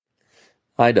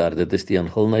Hi daar, dit is die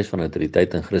Gilnys van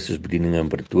Autoriteit en Christusbediening in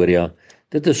Pretoria.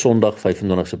 Dit is Sondag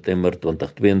 25 September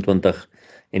 2022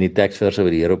 en die teksverse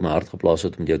wat die Here op my hart geplaas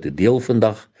het om jou te deel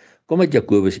vandag, kom uit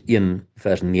Jakobus 1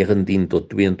 vers 19 tot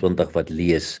 22 wat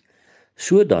lees: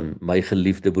 So dan, my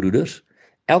geliefde broeders,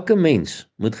 elke mens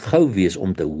moet gou wees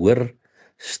om te hoor,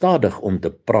 stadig om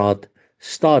te praat,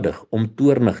 stadig om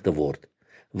toornig te word,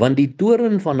 want die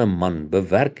toorn van 'n man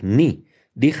bewerk nie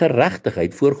die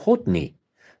geregtigheid voor God nie.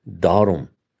 Daarom,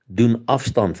 doen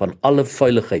afstand van alle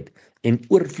vuiligheid en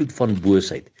oorvloed van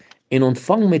boosheid en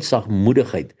ontvang met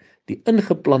sagmoedigheid die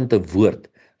ingeplante woord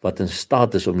wat in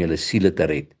staat is om julle siele te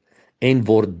red, en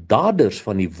word daders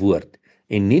van die woord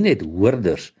en nie net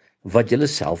hoorders wat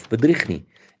julleself bedrieg nie.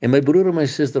 En my broer en my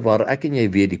suster, waar ek en jy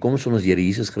weet, die koms van ons Here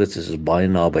Jesus Christus is baie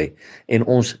naby en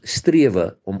ons strewe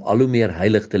om al hoe meer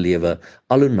heilig te lewe,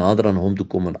 al hoe nader aan hom toe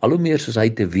kom en al hoe meer soos hy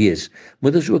te wees,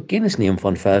 moet ons ook kennis neem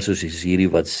van verse soos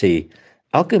hierdie wat sê,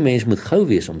 elke mens moet gou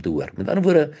wees om te hoor. Met ander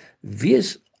woorde,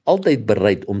 wees altyd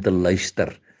bereid om te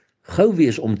luister, gou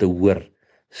wees om te hoor,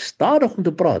 stadig om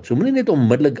te praat. So moenie net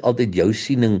onmiddellik altyd jou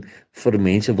siening vir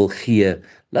mense wil gee.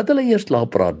 Laat hulle eers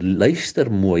laat praat,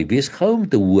 luister mooi, wees gou om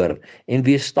te hoor en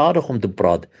wees stadig om te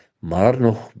praat, maar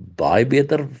nog baie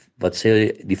beter, wat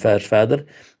sê die vers verder,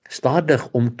 stadig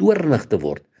om toornig te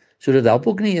word. So dit help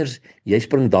ook nie eers, jy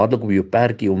spring dadelik op jou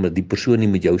perdjie omdat die persoon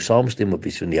nie met jou saamstem op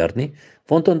visioneer nie.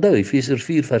 Want onthou, Efesiërs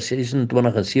 4 vers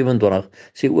 26 en 27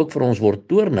 sê ook vir ons word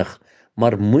toornig,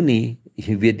 maar moenie,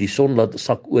 jy weet, die son laat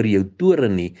sak oor jou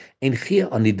toorn nie en gee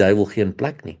aan die duiwel geen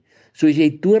plek nie. So as jy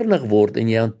toornig word en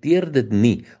jy hanteer dit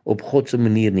nie op God se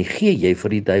manier nie, gee jy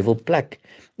vir die duiwel plek.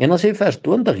 En dan sê vers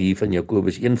 20 hier van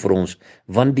Jakobus 1 vir ons,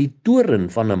 want die toorn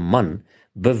van 'n man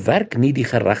bewerk nie die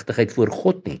geregtigheid voor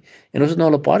God nie. En ons het nou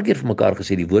al 'n paar keer vir mekaar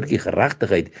gesê, die woordjie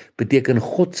geregtigheid beteken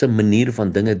God se manier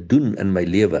van dinge doen in my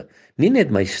lewe, nie net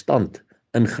my stand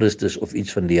in Christus of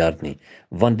iets van die aard nie,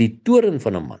 want die toorn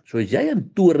van 'n man, so as jy in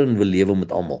toorn wil lewe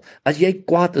met almal, as jy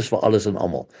kwaad is vir alles en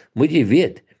almal, moet jy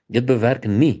weet, dit bewerk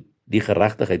nie die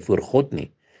geregtigheid voor God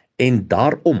nie, en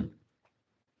daarom,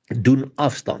 doen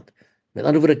afstand. Met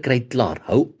ander woorde, kry klaar,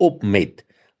 hou op met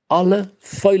alle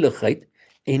vuiligheid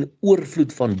en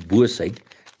oorvloed van boosheid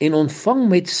en ontvang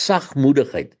met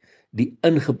sagmoedigheid die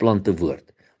ingeplante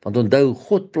woord. Want onthou,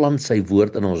 God plant sy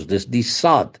woord in ons, dis die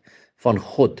saad van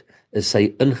God is sy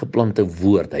ingeplante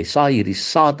woord. Hy saai hierdie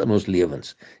saad in ons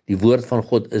lewens. Die woord van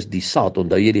God is die saad.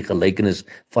 Onthou jy die gelykenis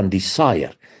van die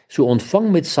saaier. So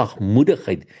ontvang met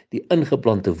sagmoedigheid die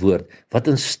ingeplante woord wat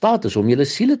in staat is om julle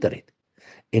siele te red.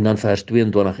 En dan vers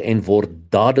 22, en word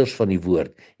daders van die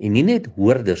woord, en nie net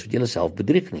hoorders wat julleself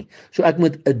bedrieg nie. So ek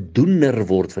moet 'n doener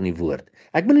word van die woord.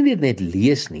 Ek moet nie net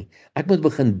lees nie, ek moet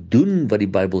begin doen wat die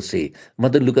Bybel sê.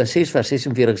 Want in Lukas 6 vers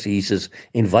 46 sê Jesus,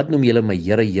 en wat noem julle my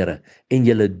Here, Here, en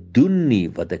julle doen nie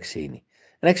wat ek sê nie.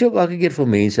 En ek sê ook elke keer vir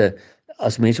mense,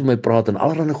 as mense met my praat en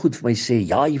allerlei goed vir my sê,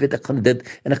 ja, jy weet, ek gaan dit,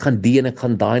 en ek gaan die, en ek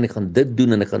gaan daai, en ek gaan dit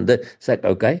doen, en ek gaan dit, sê ek,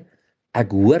 okay,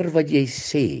 ek hoor wat jy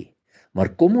sê,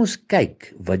 maar kom ons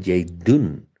kyk wat jy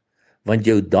doen, want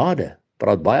jou dade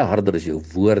praat baie harder as jou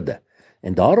woorde.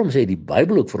 En daarom sê die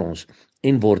Bybel ook vir ons,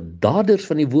 en word daders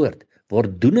van die woord,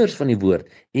 word doeners van die woord,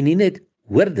 en nie net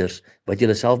hoorders wat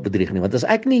julleself bedrieg nie. Want as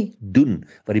ek nie doen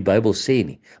wat die Bybel sê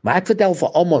nie, maar ek vertel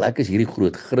vir almal ek is hierdie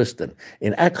groot Christen,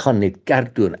 en ek gaan net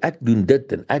kerk toe, en ek doen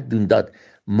dit en ek doen dat,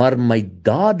 maar my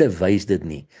dade wys dit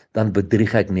nie, dan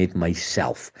bedrieg ek net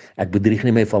myself. Ek bedrieg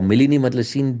nie my familie nie, want hulle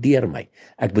sien deur my.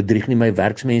 Ek bedrieg nie my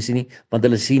werksmense nie, want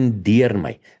hulle sien deur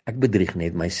my. Ek bedrieg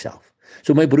net myself.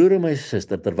 So my broer en my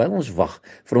suster, terwyl ons wag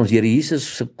vir ons Here Jesus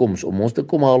se koms, om ons te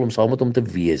kom haal, om saam met hom te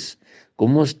wees,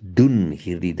 kom ons doen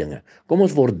hierdie dinge. Kom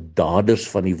ons word daders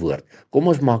van die woord. Kom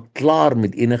ons maak klaar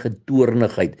met enige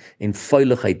toornigheid en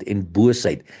vuiligheid en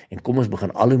boosheid. En kom ons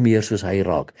begin al hoe meer soos hy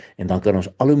raak. En dan kan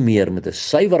ons al hoe meer met 'n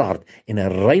suiwer hart en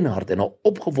 'n rein hart en 'n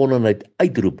opgewondenheid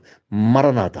uitroep,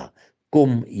 Maranatha,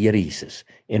 kom Here Jesus.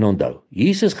 En onthou,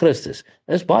 Jesus Christus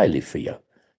is baie lief vir jou.